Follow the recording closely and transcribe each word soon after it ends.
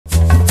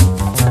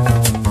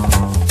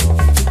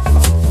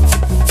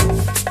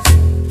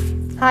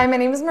Hi, my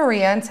name is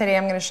Maria, and today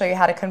I'm going to show you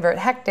how to convert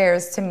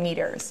hectares to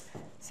meters.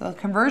 So the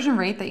conversion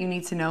rate that you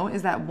need to know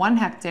is that 1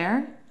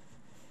 hectare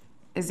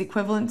is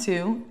equivalent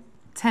to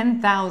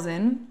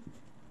 10,000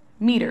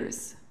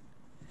 meters.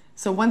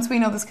 So once we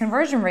know this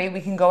conversion rate,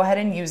 we can go ahead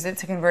and use it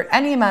to convert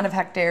any amount of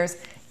hectares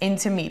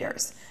into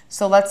meters.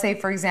 So let's say,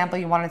 for example,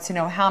 you wanted to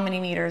know how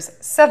many meters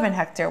 7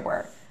 hectare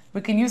were.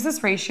 We can use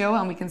this ratio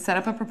and we can set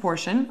up a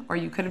proportion, or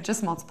you could have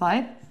just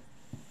multiplied.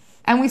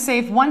 And we say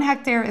if 1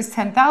 hectare is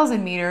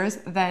 10,000 meters,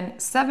 then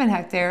 7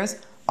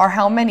 hectares are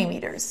how many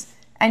meters?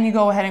 And you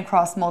go ahead and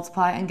cross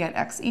multiply and get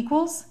x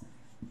equals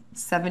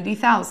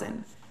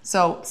 70,000.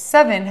 So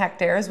 7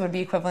 hectares would be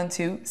equivalent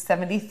to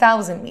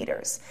 70,000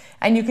 meters.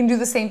 And you can do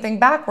the same thing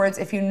backwards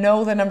if you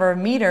know the number of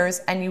meters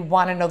and you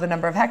want to know the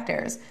number of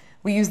hectares.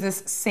 We use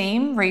this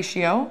same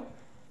ratio,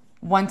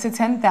 1 to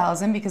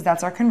 10,000, because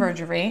that's our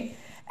conversion rate.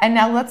 And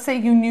now let's say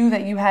you knew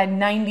that you had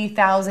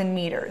 90,000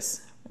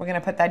 meters. We're going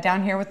to put that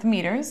down here with the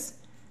meters,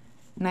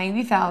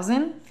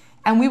 90,000,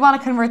 and we want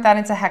to convert that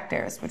into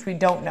hectares, which we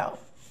don't know.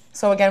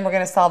 So again, we're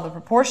going to solve the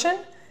proportion.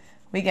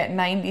 We get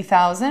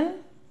 90,000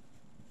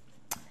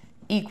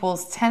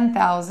 equals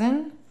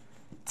 10,000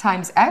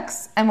 times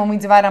x, and when we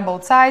divide on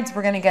both sides,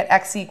 we're going to get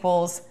x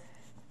equals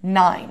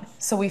 9.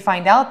 So we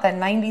find out that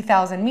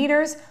 90,000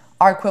 meters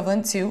are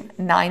equivalent to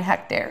 9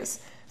 hectares.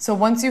 So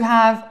once you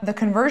have the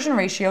conversion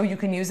ratio, you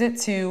can use it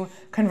to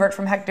convert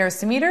from hectares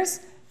to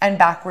meters and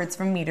backwards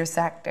from meters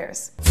to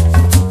hectares.